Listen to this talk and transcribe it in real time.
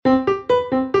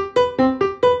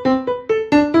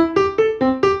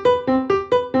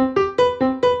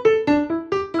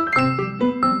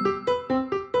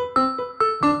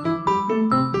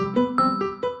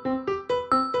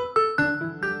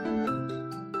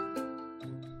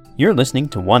You're listening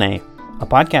to 1A, a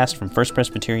podcast from First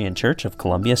Presbyterian Church of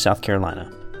Columbia, South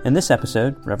Carolina. In this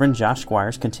episode, Reverend Josh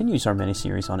Squires continues our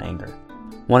mini-series on anger.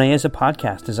 1A is a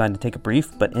podcast designed to take a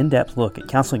brief but in-depth look at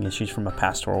counseling issues from a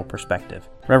pastoral perspective.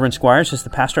 Reverend Squires is the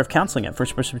pastor of counseling at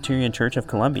First Presbyterian Church of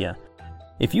Columbia.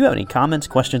 If you have any comments,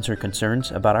 questions, or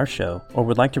concerns about our show, or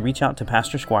would like to reach out to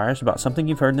Pastor Squires about something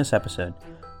you've heard in this episode,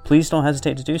 please don't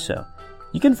hesitate to do so.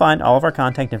 You can find all of our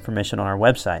contact information on our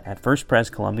website at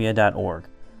firstprescolumbia.org.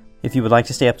 If you would like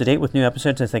to stay up to date with new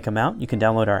episodes as they come out, you can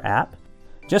download our app.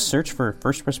 Just search for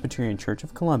First Presbyterian Church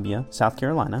of Columbia, South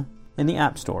Carolina, in the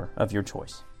App Store of your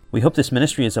choice. We hope this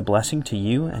ministry is a blessing to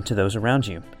you and to those around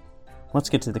you. Let's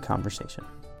get to the conversation.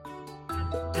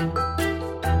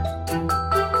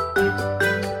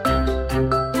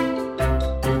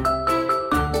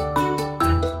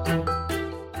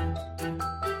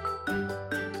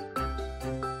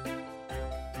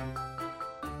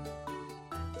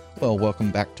 Well, welcome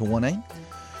back to 1A.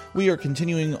 We are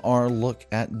continuing our look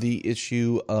at the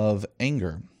issue of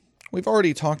anger. We've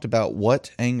already talked about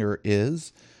what anger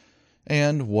is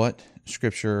and what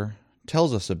Scripture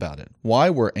tells us about it, why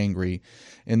we're angry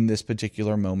in this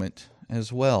particular moment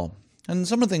as well. And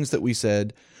some of the things that we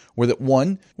said were that,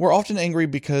 one, we're often angry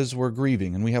because we're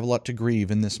grieving, and we have a lot to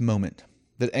grieve in this moment.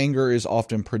 That anger is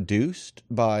often produced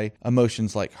by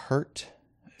emotions like hurt,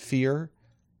 fear,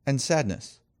 and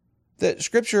sadness. That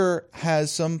Scripture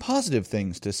has some positive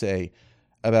things to say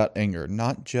about anger,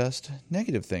 not just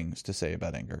negative things to say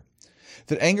about anger.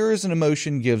 That anger as an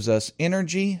emotion gives us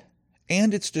energy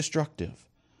and it's destructive,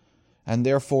 and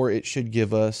therefore it should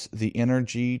give us the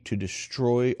energy to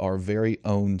destroy our very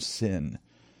own sin.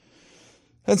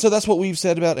 And so that's what we've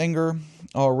said about anger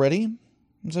already.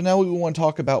 And so now we want to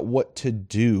talk about what to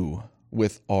do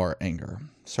with our anger.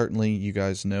 Certainly you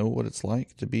guys know what it's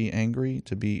like to be angry,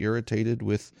 to be irritated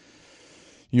with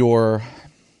your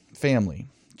family,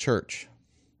 church,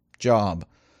 job,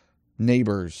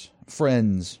 neighbors,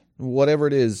 friends, whatever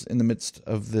it is in the midst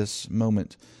of this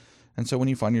moment. And so when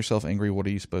you find yourself angry, what are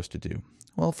you supposed to do?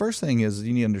 Well, first thing is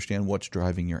you need to understand what's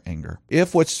driving your anger.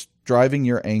 If what's driving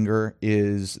your anger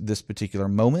is this particular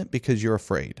moment because you're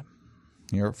afraid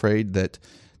that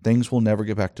things will never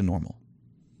get back to normal,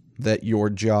 that your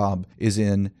job is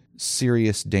in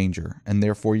serious danger, and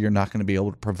therefore you're not going to be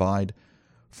able to provide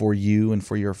for you and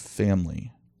for your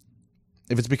family.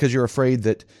 If it's because you're afraid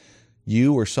that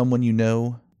you or someone you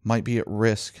know might be at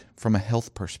risk from a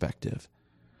health perspective,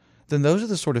 then those are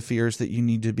the sort of fears that you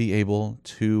need to be able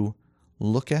to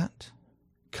look at,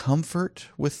 comfort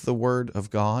with the Word of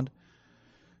God,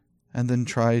 and then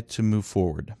try to move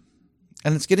forward.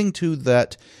 And it's getting to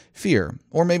that fear,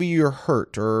 or maybe you're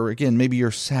hurt, or again, maybe you're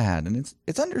sad, and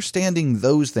it's understanding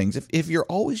those things. If you're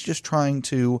always just trying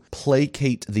to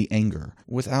placate the anger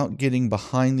without getting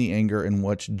behind the anger and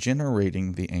what's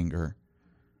generating the anger,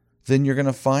 then you're going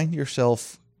to find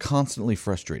yourself constantly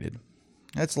frustrated.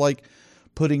 That's like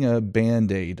putting a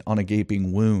Band-Aid on a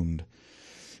gaping wound.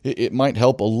 It might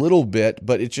help a little bit,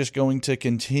 but it's just going to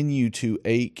continue to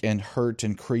ache and hurt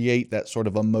and create that sort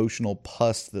of emotional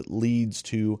pus that leads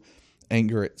to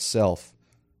anger itself.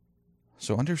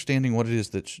 So understanding what it is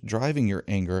that's driving your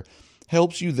anger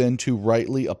helps you then to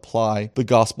rightly apply the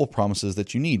gospel promises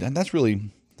that you need. And that's really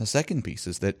the second piece,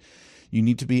 is that you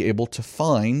need to be able to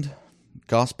find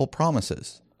gospel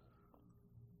promises.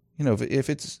 You know, if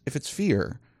it's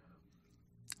fear,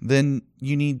 then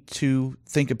you need to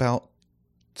think about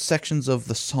sections of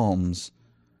the Psalms,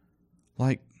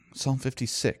 like Psalm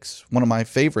 56, one of my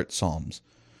favorite Psalms,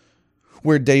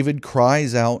 where David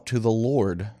cries out to the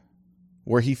Lord,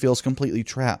 where he feels completely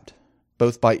trapped,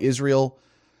 both by Israel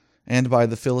and by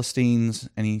the Philistines,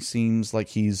 and he seems like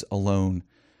he's alone.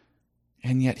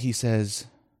 And yet he says,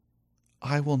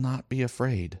 I will not be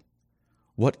afraid.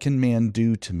 What can man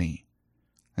do to me?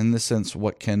 In this sense,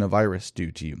 what can a virus do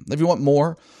to you? If you want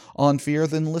more on fear,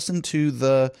 then listen to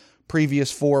the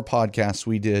previous 4 podcasts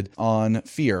we did on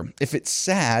fear. If it's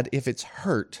sad, if it's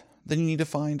hurt, then you need to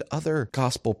find other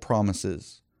gospel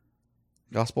promises.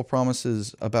 Gospel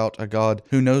promises about a God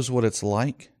who knows what it's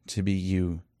like to be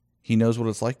you. He knows what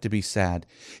it's like to be sad.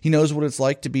 He knows what it's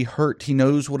like to be hurt. He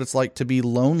knows what it's like to be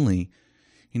lonely.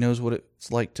 He knows what it's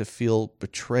like to feel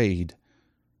betrayed.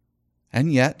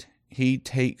 And yet, he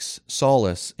takes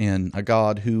solace in a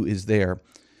God who is there.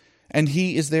 And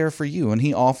he is there for you, and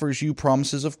he offers you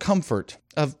promises of comfort,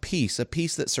 of peace, a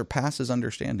peace that surpasses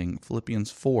understanding.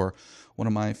 Philippians 4, one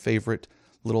of my favorite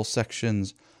little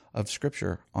sections of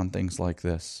Scripture on things like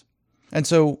this. And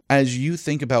so, as you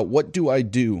think about, what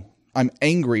do? I'm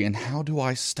angry, and how do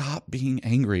I stop being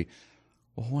angry?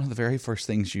 Well, one of the very first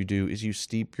things you do is you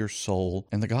steep your soul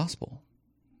in the gospel.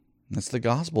 It's the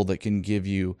gospel that can give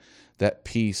you that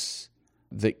peace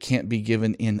that can't be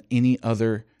given in any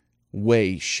other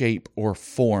way, shape, or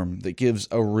form, that gives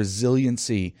a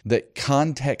resiliency that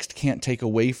context can't take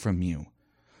away from you.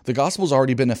 The gospel's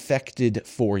already been effected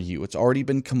for you. It's already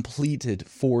been completed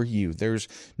for you. There's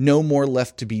no more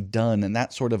left to be done. And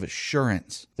that sort of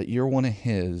assurance that you're one of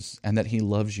His and that He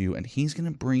loves you and He's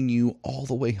going to bring you all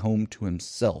the way home to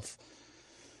Himself.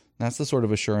 That's the sort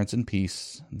of assurance and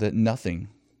peace that nothing,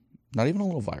 not even a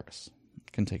little virus,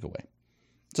 can take away.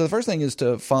 So the first thing is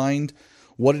to find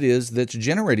what it is that's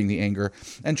generating the anger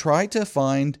and try to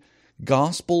find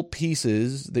gospel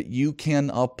pieces that you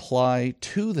can apply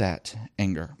to that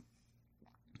anger.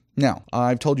 Now,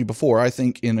 I've told you before, I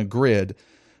think in a grid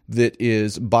that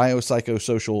is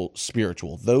biopsychosocial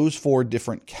spiritual, those 4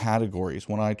 different categories,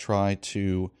 when I try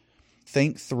to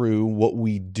think through what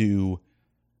we do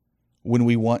when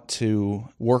we want to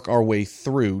work our way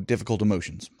through difficult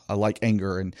emotions, like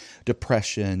anger and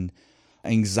depression,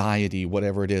 anxiety,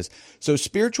 whatever it is. So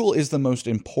spiritual is the most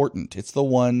important. It's the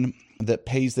one that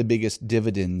pays the biggest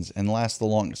dividends and lasts the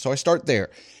longest. So I start there.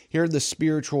 Here are the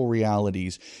spiritual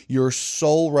realities. Your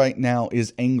soul right now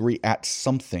is angry at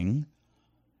something,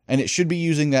 and it should be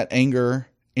using that anger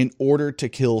in order to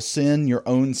kill sin, your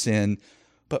own sin,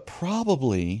 but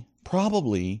probably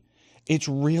it's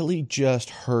really just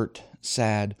hurt,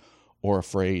 sad, or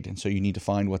afraid. And so you need to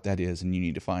find what that is, and you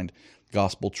need to find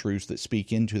gospel truths that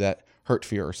speak into that hurt,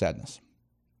 fear, or sadness.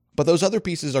 But those other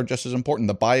pieces are just as important,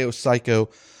 the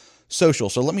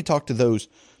biopsychosocial. So let me talk to those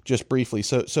just briefly.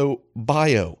 So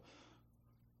bio.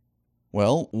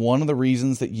 Well, one of the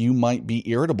reasons that you might be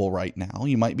irritable right now,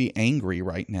 you might be angry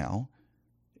right now,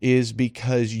 is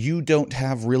because you don't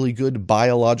have really good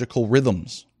biological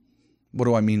rhythms. What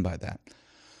do I mean by that?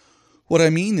 What I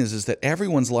mean is that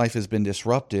everyone's life has been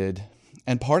disrupted,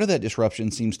 and part of that disruption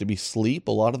seems to be sleep.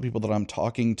 A lot of the people that I'm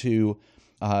talking to,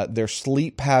 their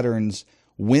sleep patterns,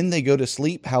 when they go to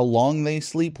sleep, how long they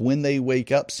sleep, when they wake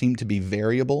up, seem to be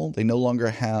variable. They no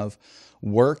longer have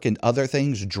work and other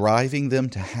things driving them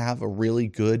to have a really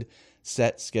good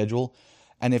set schedule.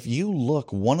 And if you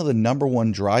look, one of the number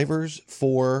one drivers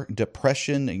for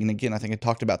depression, and again, I think I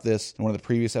talked about this in one of the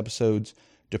previous episodes,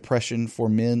 depression for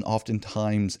men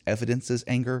oftentimes evidences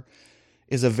anger,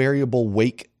 is a variable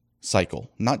wake cycle.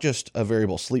 Not just a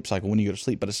variable sleep cycle when you go to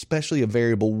sleep, but especially a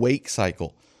variable wake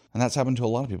cycle. And that's happened to a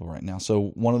lot of people right now. So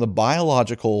one of the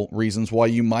biological reasons why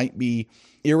you might be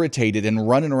irritated and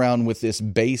running around with this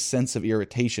base sense of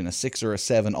irritation, a 6 or a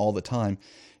 7 all the time,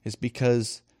 is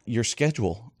because your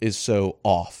schedule is so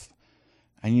off.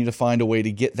 And you need to find a way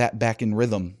to get that back in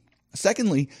rhythm.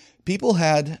 Secondly, people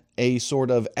had a sort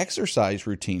of exercise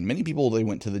routine. Many people, they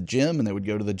went to the gym and they would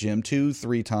go to the gym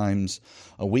 2-3 times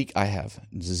a week. I have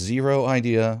zero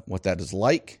idea what that is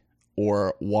like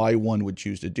or why one would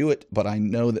choose to do it, but I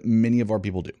know that many of our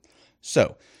people do.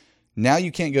 So now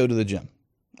you can't go to the gym.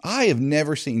 I have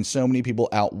never seen so many people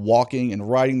out walking and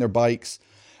riding their bikes,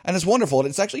 and it's wonderful.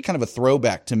 It's actually kind of a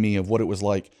throwback to me of what it was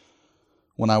like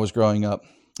when I was growing up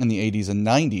in the 80s and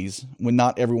 90s, when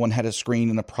not everyone had a screen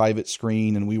and a private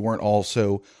screen, and we weren't all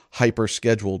so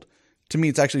hyper-scheduled. To me,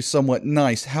 it's actually somewhat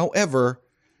nice. However,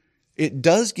 it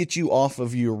does get you off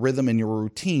of your rhythm and your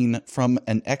routine from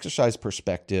an exercise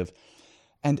perspective.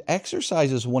 And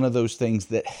exercise is one of those things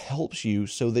that helps you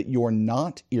so that you're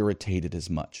not irritated as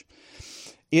much.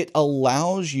 It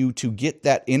allows you to get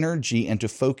that energy and to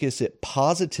focus it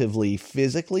positively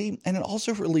physically, and it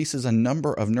also releases a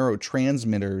number of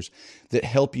neurotransmitters that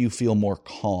help you feel more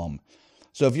calm.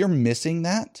 So if you're missing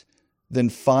that, then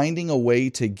finding a way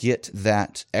to get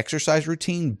that exercise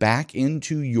routine back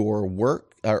into your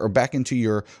work or back into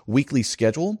your weekly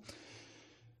schedule,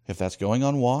 if that's going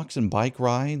on walks and bike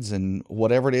rides and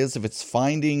whatever it is, if it's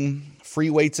finding free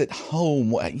weights at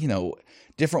home,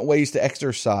 different ways to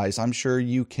exercise, I'm sure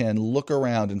you can look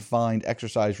around and find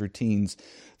exercise routines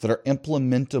that are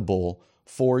implementable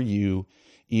for you,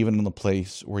 even in the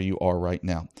place where you are right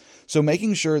now. So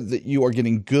making sure that you are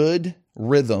getting good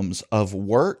rhythms of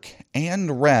work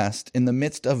and rest in the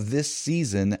midst of this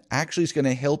season actually is going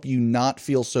to help you not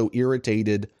feel so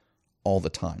irritated all the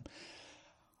time.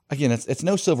 Again, it's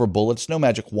no silver bullet, it's no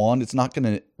magic wand. It's not going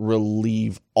to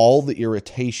relieve all the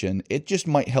irritation. It just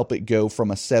might help it go from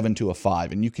a 7 to a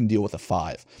 5, and you can deal with a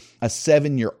 5. A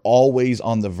 7, you're always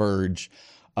on the verge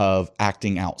of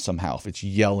acting out somehow. If it's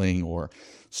yelling or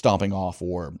stomping off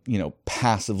or,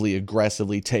 passively,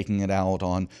 aggressively taking it out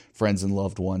on friends and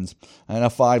loved ones. And a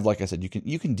 5, like I said,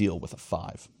 you can deal with a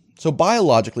 5. So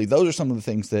biologically, those are some of the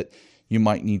things that you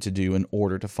might need to do in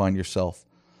order to find yourself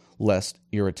less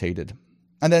irritated.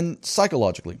 And then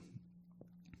psychologically,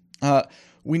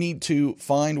 we need to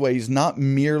find ways not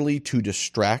merely to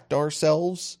distract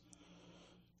ourselves,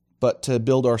 but to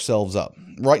build ourselves up.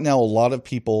 Right now, a lot of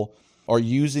people are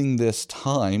using this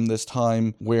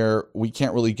time where we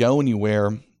can't really go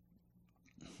anywhere,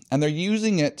 and they're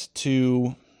using it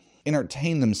to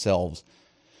entertain themselves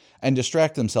and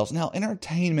distract themselves. Now,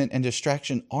 entertainment and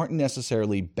distraction aren't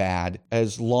necessarily bad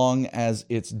as long as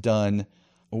it's done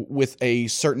with a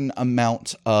certain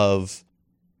amount of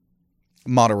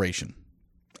moderation.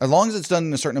 As long as it's done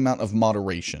in a certain amount of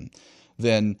moderation,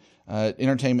 then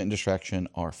entertainment and distraction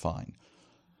are fine.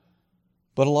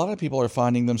 But a lot of people are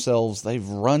finding themselves, they've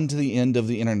run to the end of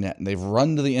the internet, and they've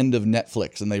run to the end of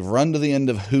Netflix, and they've run to the end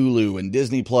of Hulu and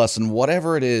Disney Plus and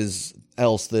whatever it is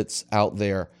else that's out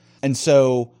there. And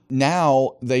so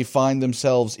now they find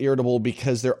themselves irritable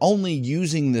because they're only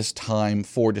using this time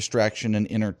for distraction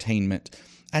and entertainment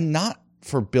and not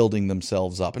for building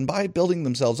themselves up. And by building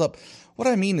themselves up, what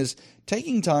I mean is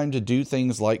taking time to do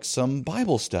things like some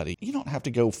Bible study. You don't have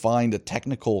to go find a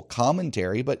technical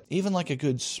commentary, but even like a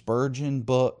good Spurgeon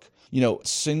book.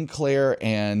 Sinclair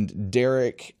and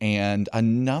Derek and a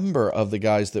number of the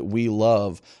guys that we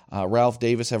love, Ralph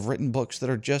Davis, have written books that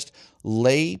are just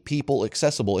lay people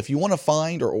accessible. If you want to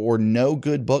find or know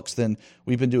good books, then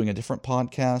we've been doing a different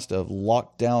podcast of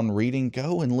lockdown reading.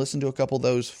 Go and listen to a couple of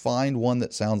those. Find one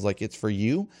that sounds like it's for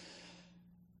you.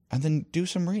 And then do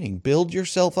some reading. Build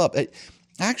yourself up.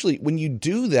 Actually, when you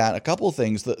do that, a couple of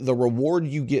things, the reward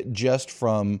you get just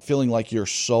from feeling like your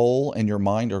soul and your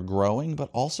mind are growing, but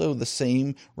also the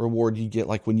same reward you get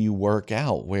like when you work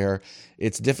out, where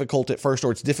it's difficult at first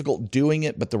or it's difficult doing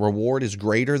it, but the reward is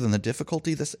greater than the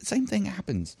difficulty. The same thing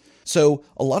happens. So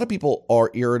a lot of people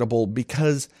are irritable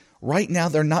because right now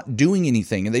they're not doing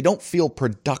anything and they don't feel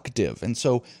productive. And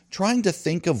so trying to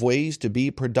think of ways to be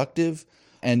productive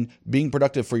and being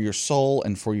productive for your soul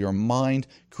and for your mind,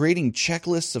 creating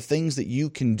checklists of things that you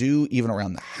can do even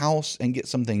around the house and get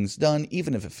some things done,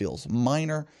 even if it feels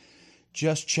minor,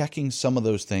 just checking some of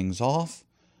those things off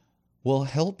will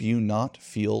help you not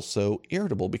feel so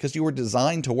irritable because you were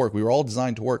designed to work. We were all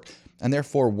designed to work, and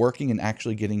therefore working and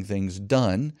actually getting things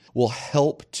done will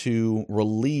help to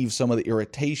relieve some of the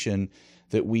irritation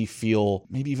that we feel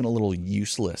maybe even a little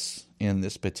useless in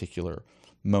this particular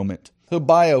moment. So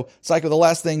bio, psycho, the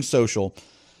last thing, social.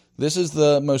 This is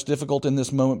the most difficult in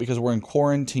this moment because we're in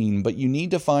quarantine, but you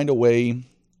need to find a way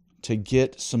to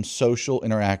get some social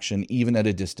interaction even at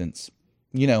a distance.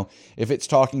 If it's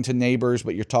talking to neighbors,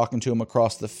 but you're talking to them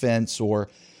across the fence, or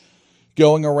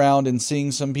going around and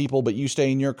seeing some people, but you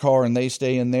stay in your car and they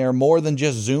stay in there, more than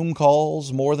just Zoom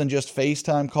calls, more than just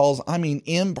FaceTime calls. I mean,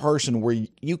 in person, where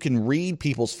you can read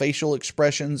people's facial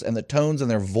expressions and the tones in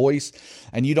their voice,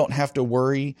 and you don't have to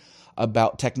worry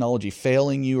about technology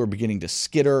failing you or beginning to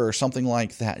skitter or something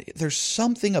like that. There's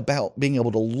something about being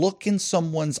able to look in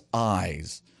someone's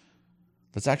eyes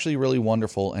that's actually really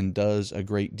wonderful and does a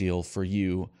great deal for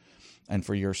you and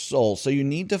for your soul. So you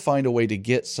need to find a way to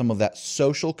get some of that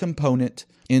social component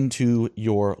into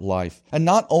your life. And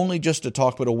not only just to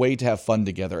talk, but a way to have fun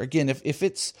together. Again, if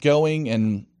it's going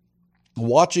and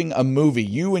watching a movie,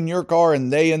 you in your car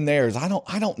and they in theirs, I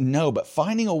don't know, but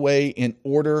finding a way in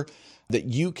order that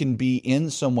you can be in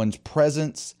someone's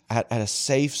presence at a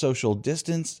safe social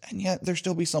distance, and yet there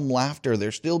still be some laughter.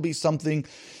 There still be something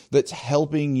that's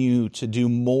helping you to do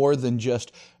more than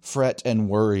just fret and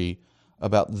worry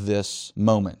about this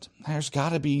moment. There's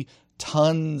got to be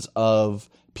tons of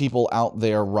people out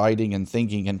there writing and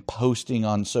thinking and posting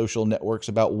on social networks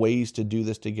about ways to do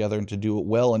this together and to do it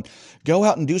well. And go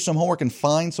out and do some homework and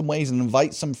find some ways and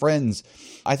invite some friends.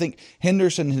 I think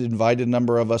Henderson had invited a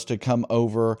number of us to come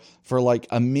over for like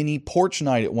a mini porch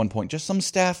night at one point, just some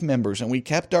staff members, and we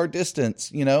kept our distance,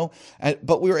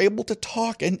 but we were able to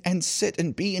talk and sit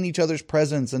and be in each other's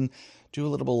presence and do a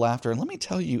little bit of laughter. And let me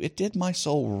tell you, it did my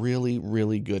soul really,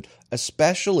 really good,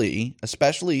 especially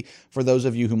for those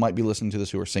of you who might be listening to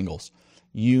this who are singles.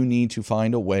 You need to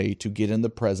find a way to get in the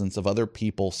presence of other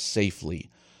people safely,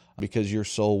 because your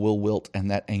soul will wilt and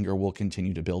that anger will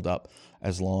continue to build up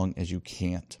as long as you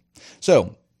can't.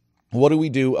 So what do we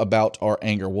do about our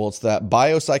anger? Well, it's that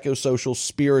biopsychosocial,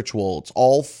 spiritual. It's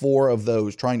all four of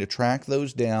those, trying to track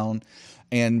those down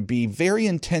and be very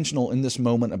intentional in this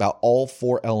moment about all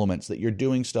four elements, that you're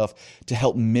doing stuff to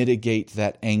help mitigate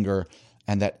that anger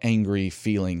and that angry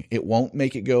feeling. It won't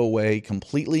make it go away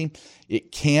completely.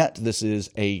 It can't. This is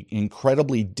an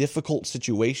incredibly difficult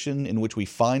situation in which we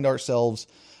find ourselves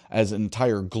as an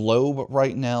entire globe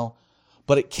right now.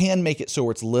 but it can make it so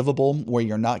it's livable, where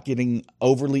you're not getting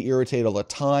overly irritated all the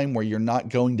time, where you're not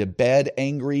going to bed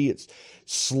angry. It's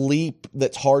sleep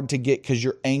that's hard to get because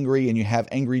you're angry and you have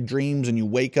angry dreams and you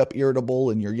wake up irritable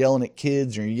and you're yelling at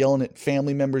kids and you're yelling at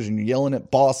family members and you're yelling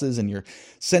at bosses and you're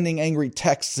sending angry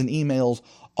texts and emails.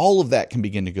 All of that can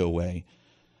begin to go away.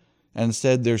 And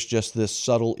instead, there's just this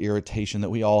subtle irritation that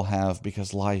we all have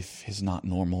because life is not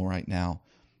normal right now,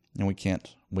 and we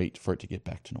can't wait for it to get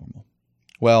back to normal.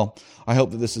 Well, I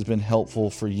hope that this has been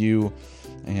helpful for you,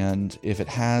 and if it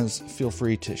has, feel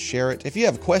free to share it. If you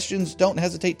have questions, don't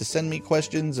hesitate to send me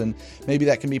questions, and maybe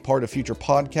that can be part of future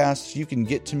podcasts. You can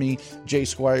get to me,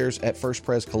 jsquires at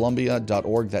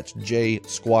firstprescolumbia.org. That's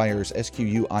jsquires,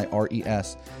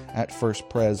 SQUIRES, at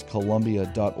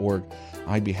firstprescolumbia.org.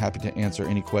 I'd be happy to answer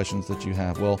any questions that you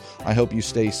have. Well, I hope you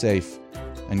stay safe,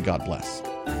 and God bless.